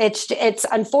 It's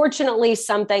unfortunately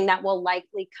something that will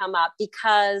likely come up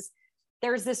because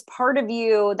there's this part of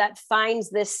you that finds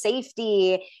this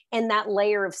safety in that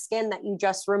layer of skin that you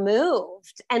just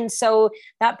removed. And so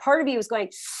that part of you is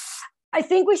going, I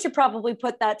think we should probably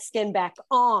put that skin back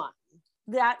on.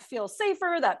 That feels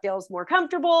safer. That feels more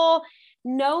comfortable.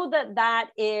 Know that that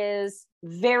is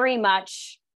very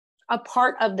much a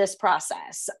part of this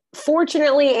process,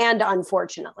 fortunately and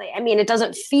unfortunately. I mean, it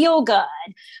doesn't feel good,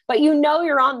 but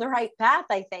you're on the right path,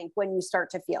 I think, when you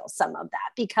start to feel some of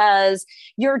that because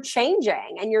you're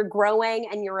changing and you're growing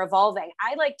and you're evolving.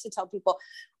 I like to tell people,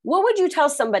 what would you tell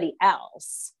somebody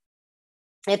else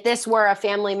if this were a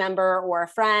family member or a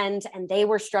friend and they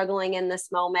were struggling in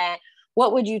this moment?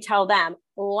 What would you tell them?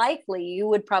 Likely, you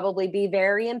would probably be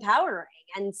very empowering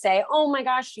and say, oh my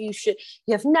gosh, you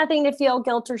have nothing to feel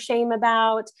guilt or shame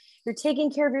about. You're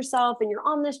taking care of yourself and you're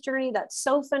on this journey. That's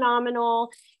so phenomenal.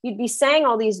 You'd be saying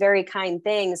all these very kind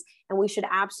things, and we should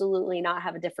absolutely not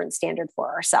have a different standard for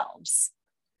ourselves.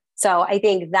 So I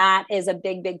think that is a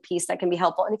big, big piece that can be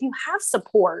helpful. And if you have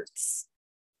supports,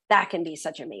 that can be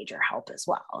such a major help as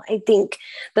well. I think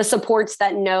the supports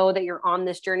that know that you're on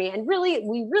this journey, and really,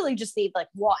 we really just need like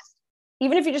one,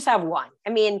 even if you just have one.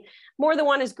 I mean, more than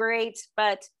one is great,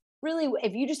 but really,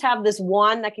 if you just have this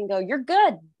one that can go, you're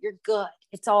good.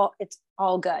 It's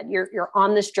all good. You're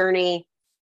on this journey.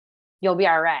 You'll be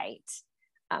all right.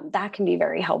 That can be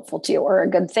very helpful too, or a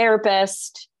good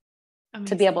therapist. Amazing.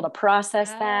 To be able to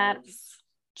process that,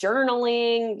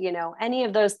 journaling, any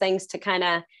of those things to kind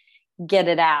of get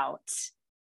it out.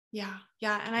 Yeah.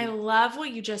 Yeah. And I love what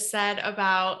you just said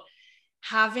about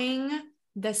having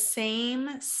the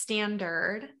same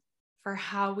standard for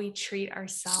how we treat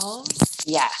ourselves.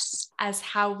 Yes. As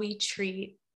how we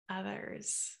treat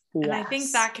others. Yes. And I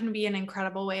think that can be an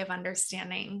incredible way of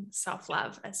understanding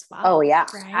self-love as well. Oh yeah,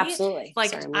 right? Absolutely.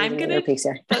 Like Sorry, I'm going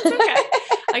to, that's okay.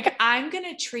 Like I'm going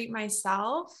to treat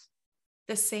myself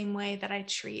the same way that I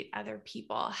treat other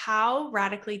people. How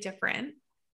radically different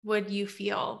would you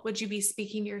feel? Would you be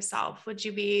speaking to yourself? Would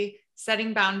you be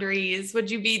setting boundaries?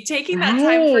 Would you be taking that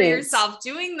time for yourself,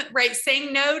 doing right,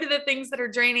 saying no to the things that are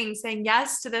draining, saying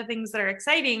yes to the things that are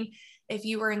exciting, if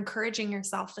you were encouraging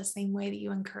yourself the same way that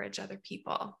you encourage other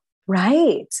people?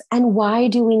 Right. And why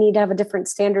do we need to have a different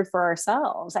standard for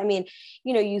ourselves? I mean,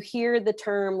 you hear the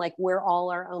term like we're all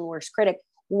our own worst critic.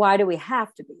 Why do we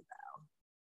have to be though?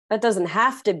 That doesn't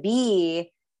have to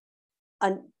be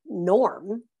a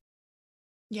norm.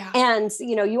 Yeah. And,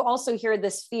 you also hear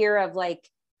this fear of like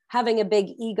having a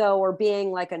big ego or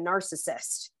being like a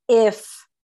narcissist if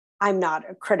I'm not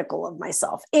critical of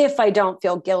myself, if I don't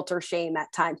feel guilt or shame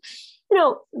at times.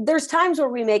 There's times where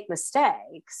we make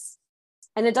mistakes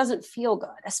and it doesn't feel good,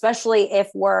 especially if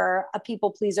we're a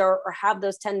people pleaser or have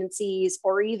those tendencies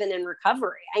or even in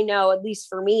recovery. I know, at least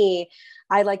for me,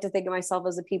 I like to think of myself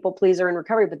as a people pleaser in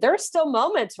recovery, but there are still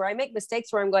moments where I make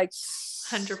mistakes where I'm going,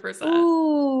 100%.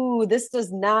 Ooh, this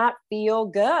does not feel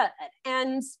good.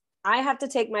 And I have to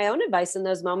take my own advice in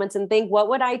those moments and think, what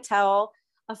would I tell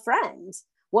a friend?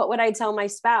 What would I tell my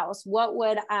spouse? What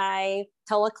would I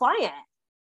tell a client?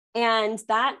 And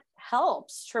that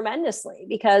helps tremendously,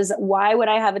 because why would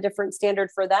I have a different standard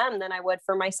for them than I would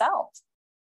for myself?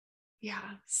 Yeah,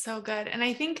 so good. And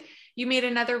I think you made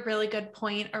another really good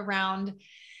point around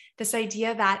this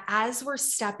idea that as we're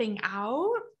stepping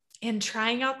out and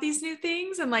trying out these new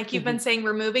things, and like you've been saying,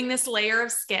 removing this layer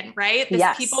of skin, right?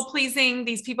 These people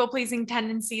pleasing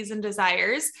tendencies and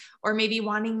desires, or maybe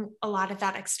wanting a lot of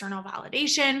that external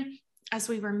validation. As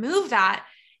we remove that,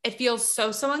 it feels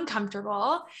so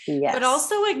uncomfortable, but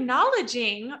also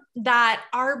acknowledging that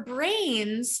our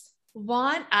brains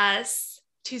want us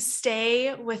to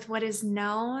stay with what is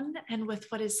known and with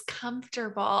what is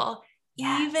comfortable,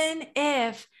 even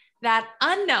if that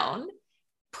unknown,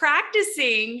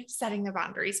 practicing setting the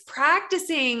boundaries,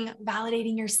 practicing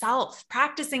validating yourself,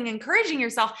 practicing encouraging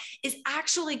yourself is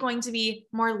actually going to be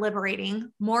more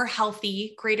liberating, more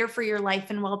healthy, greater for your life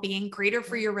and well-being, greater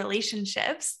for your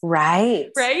relationships. Right.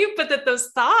 But that those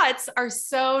thoughts are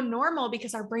so normal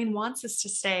because our brain wants us to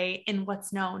stay in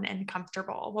what's known and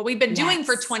comfortable, what we've been doing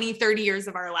for 20, 30 years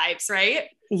of our lives, right?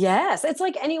 Yes. It's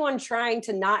like anyone trying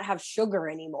to not have sugar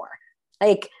anymore.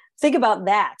 Like, think about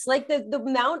that. It's like the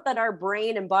amount that our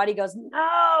brain and body goes,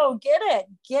 no, get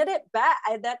it back.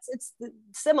 It's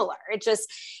similar. It just,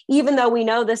 even though we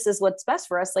know this is what's best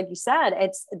for us, like you said,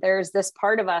 there's this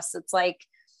part of us. It's like,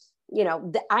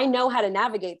 I know how to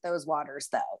navigate those waters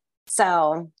though.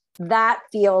 So that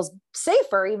feels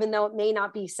safer, even though it may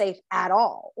not be safe at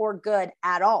all or good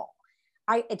at all.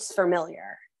 It's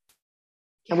familiar.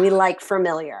 And we like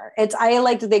familiar. I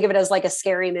like to think of it as like a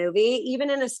scary movie. Even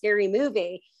in a scary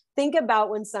movie, think about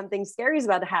when something scary is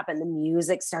about to happen, the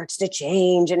music starts to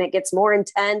change and it gets more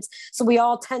intense. So we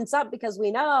all tense up because we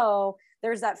know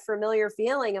there's that familiar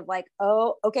feeling of like,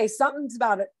 oh, okay, something's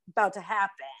about to happen.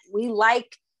 We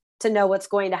like to know what's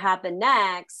going to happen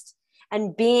next.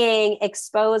 And being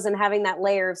exposed and having that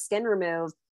layer of skin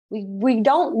removed, we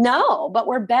don't know, but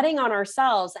we're betting on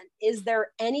ourselves. And is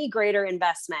there any greater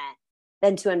investment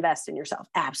than to invest in yourself?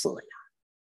 Absolutely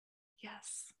not.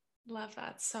 Yes. Love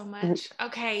that so much.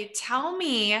 Okay. Tell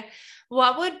me,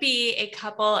 what would be a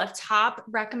couple of top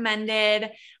recommended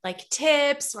like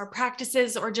tips or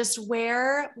practices, or just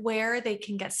where they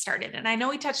can get started? And I know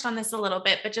we touched on this a little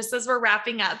bit, but just as we're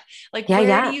wrapping up, like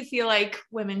where do you feel like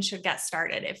women should get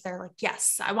started if they're like,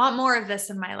 yes, I want more of this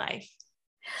in my life?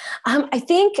 I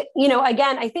think,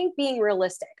 again, I think being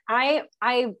realistic,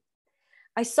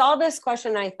 I saw this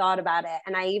question and I thought about it.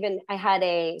 And I had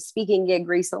a speaking gig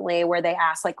recently where they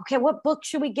asked like, okay, what book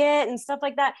should we get and stuff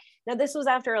like that. Now this was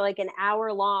after like an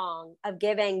hour long of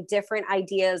giving different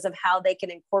ideas of how they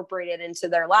can incorporate it into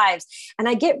their lives. And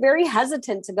I get very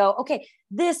hesitant to go, okay,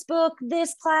 this book,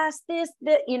 this class, this,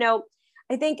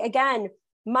 I think again,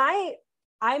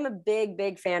 I'm a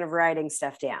big fan of writing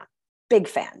stuff down. Big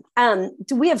fan.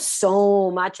 We have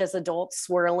so much as adults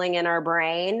swirling in our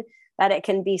brain that it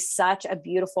can be such a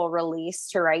beautiful release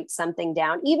to write something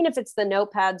down, even if it's the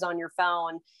notepads on your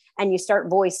phone and you start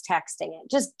voice texting it,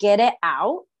 just get it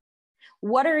out.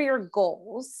 What are your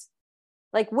goals?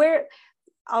 Like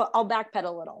I'll backpedal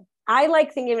a little. I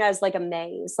like thinking of it as like a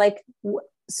maze. Like,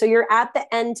 so you're at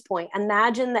the end point,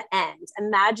 imagine the end,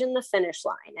 imagine the finish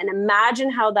line, and imagine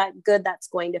how good that's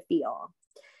going to feel.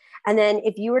 And then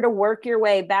if you were to work your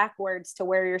way backwards to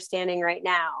where you're standing right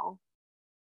now,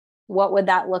 what would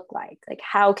that look like? Like,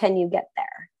 how can you get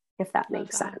there, if that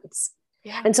makes sense?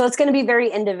 Yeah. And so it's going to be very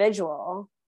individual,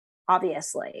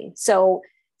 obviously. So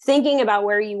thinking about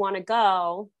where you want to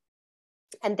go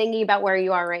and thinking about where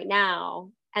you are right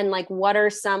now, and like, what are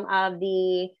some of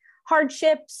the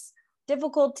hardships,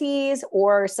 difficulties,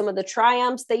 or some of the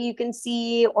triumphs that you can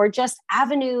see, or just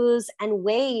avenues and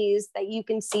ways that you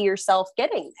can see yourself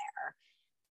getting there?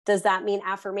 Does that mean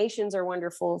affirmations are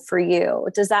wonderful for you?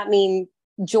 Does that mean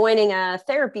joining a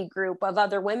therapy group of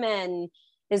other women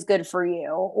is good for you,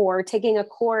 or taking a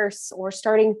course, or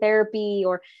starting therapy,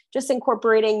 or just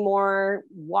incorporating more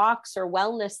walks or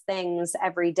wellness things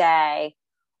every day?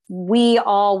 We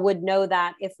all would know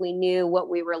that if we knew what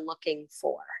we were looking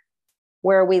for.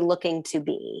 Where are we looking to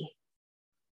be?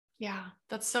 Yeah,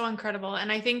 that's so incredible.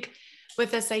 And I think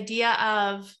with this idea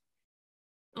of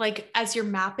like, as you're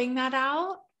mapping that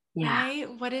out, right?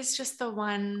 What is just the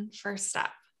one first step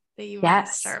that you want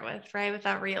to start with, right? With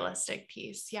that realistic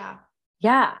piece. Yeah.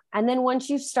 Yeah. And then once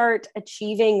you start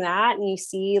achieving that and you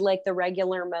see like the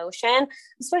regular motion,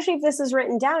 especially if this is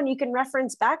written down, you can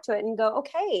reference back to it and go,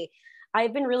 okay,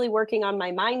 I've been really working on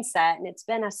my mindset and it's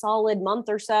been a solid month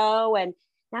or so. And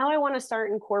now I want to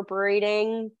start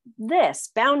incorporating this,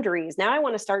 boundaries. Now I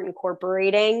want to start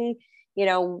incorporating,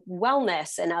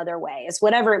 wellness in other ways,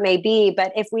 whatever it may be.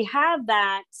 But if we have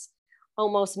that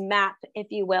almost map, if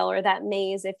you will, or that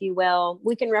maze, if you will,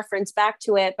 we can reference back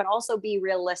to it, but also be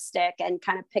realistic and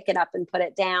kind of pick it up and put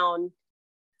it down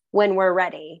when we're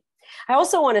ready. I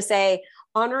also want to say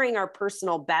honoring our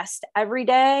personal best every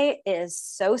day is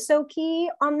so, so key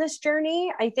on this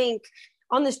journey. I think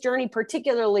on this journey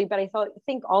particularly, but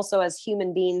think also as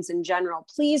human beings in general,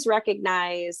 please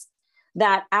recognize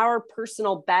that our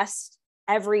personal best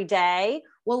every day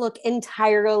will look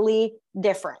entirely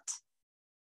different.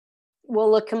 Will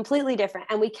look completely different.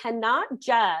 And we cannot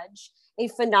judge a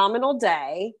phenomenal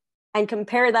day and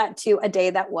compare that to a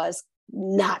day that was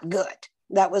not good,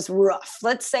 that was rough.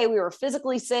 Let's say we were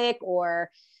physically sick or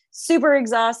super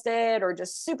exhausted or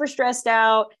just super stressed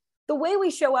out. The way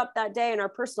we show up that day and our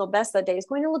personal best that day is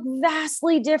going to look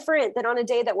vastly different than on a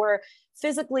day that we're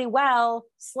physically well,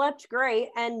 slept great,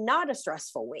 and not a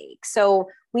stressful week. So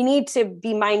we need to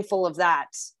be mindful of that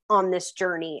on this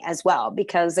journey as well,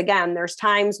 because again, there's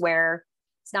times where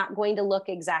it's not going to look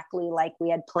exactly like we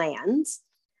had planned.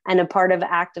 And a part of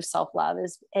the act of self-love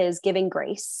is giving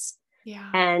grace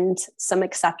and some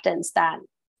acceptance that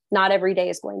not every day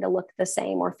is going to look the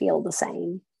same or feel the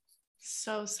same.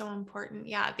 So, so important.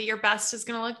 Yeah. That your best is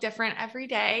going to look different every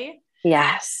day.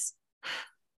 Yes.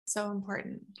 So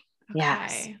important. Okay.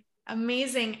 Yes.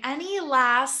 Amazing. Any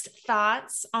last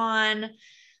thoughts on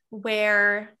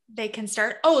where they can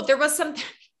start? Oh, there was something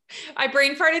I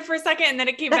brain farted for a second and then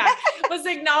it came back. Was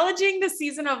acknowledging the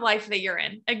season of life that you're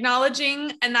in,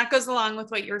 acknowledging, and that goes along with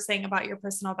what you were saying about your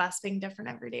personal best being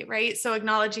different every day, right? So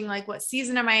acknowledging like, what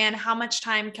season am I in? How much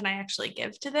time can I actually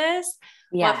give to this?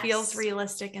 Yes. What feels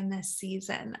realistic in this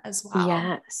season as well.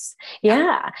 Yes.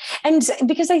 Yeah. And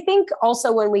because I think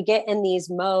also when we get in these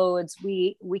modes,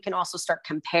 we can also start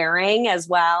comparing as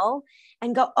well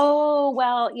and go, oh,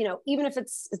 well, even if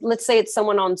let's say it's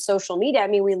someone on social media. I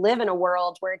mean, we live in a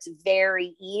world where it's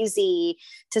very easy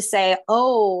to say,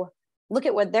 oh, look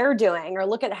at what they're doing, or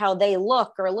look at how they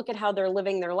look, or look at how they're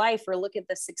living their life, or look at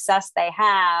the success they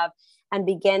have, and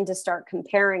begin to start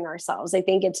comparing ourselves. I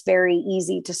think it's very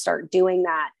easy to start doing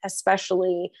that,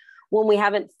 especially when we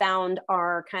haven't found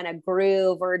our kind of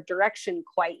groove or direction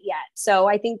quite yet. So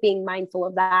I think being mindful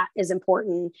of that is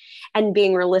important, and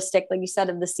being realistic, like you said,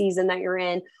 of the season that you're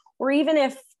in, or even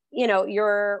if,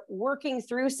 you're working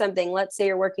through something, let's say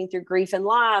you're working through grief and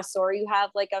loss, or you have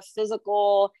like a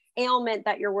physical ailment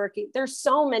that you're working, there's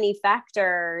so many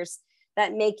factors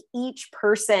that make each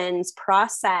person's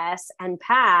process and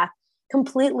path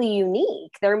completely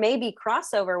unique. There may be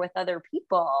crossover with other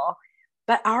people,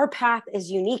 but our path is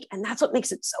unique. And that's what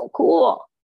makes it so cool.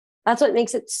 That's what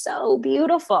makes it so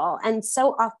beautiful and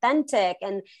so authentic.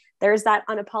 And there's that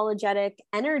unapologetic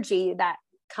energy that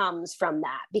comes from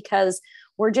that, because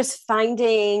we're just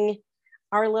finding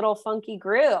our little funky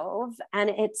groove, and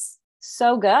it's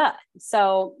so good.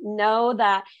 So know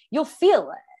that you'll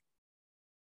feel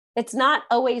it. It's not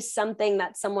always something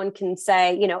that someone can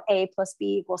say, A plus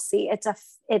B equals C. It's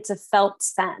a felt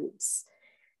sense.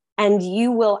 And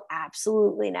you will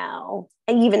absolutely know.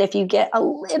 And even if you get a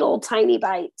little tiny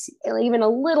bite, even a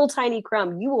little tiny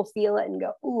crumb, you will feel it and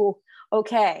go, ooh,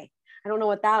 okay. I don't know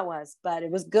what that was, but it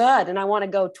was good. And I want to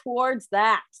go towards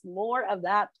that. More of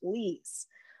that, please.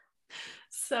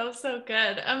 So, so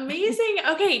good. Amazing.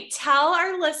 Okay. Tell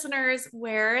our listeners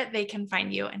where they can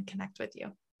find you and connect with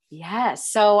you. Yes.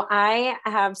 So I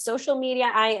have social media.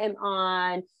 I am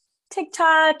on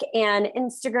TikTok and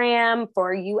Instagram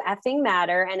for You Effing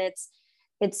Matter. And it's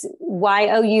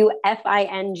YOUFING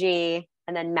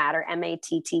and then Matter,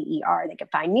 MATTER. They can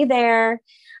find me there.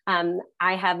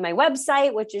 I have my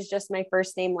website, which is just my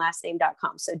first name, last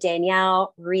name.com. So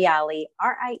Danielle Riele,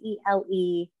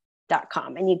 RIELE.com.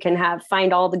 And you can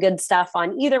find all the good stuff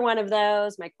on either one of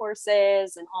those, my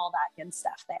courses and all that good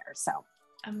stuff there. So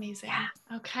amazing. Yeah.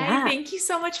 Okay. Yeah. Thank you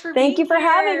so much for being here. Thank you for here.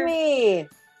 having me.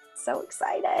 So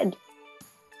excited.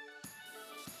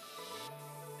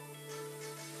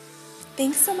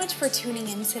 Thanks so much for tuning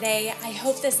in today. I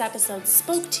hope this episode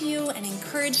spoke to you and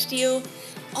encouraged you.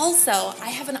 Also, I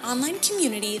have an online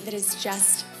community that is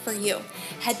just for you.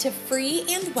 Head to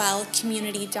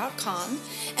freeandwellcommunity.com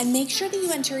and make sure that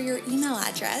you enter your email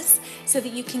address so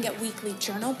that you can get weekly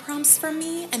journal prompts from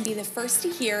me and be the first to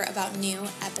hear about new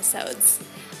episodes.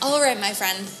 All right, my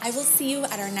friend, I will see you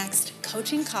at our next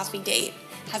coaching coffee date.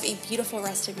 Have a beautiful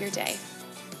rest of your day.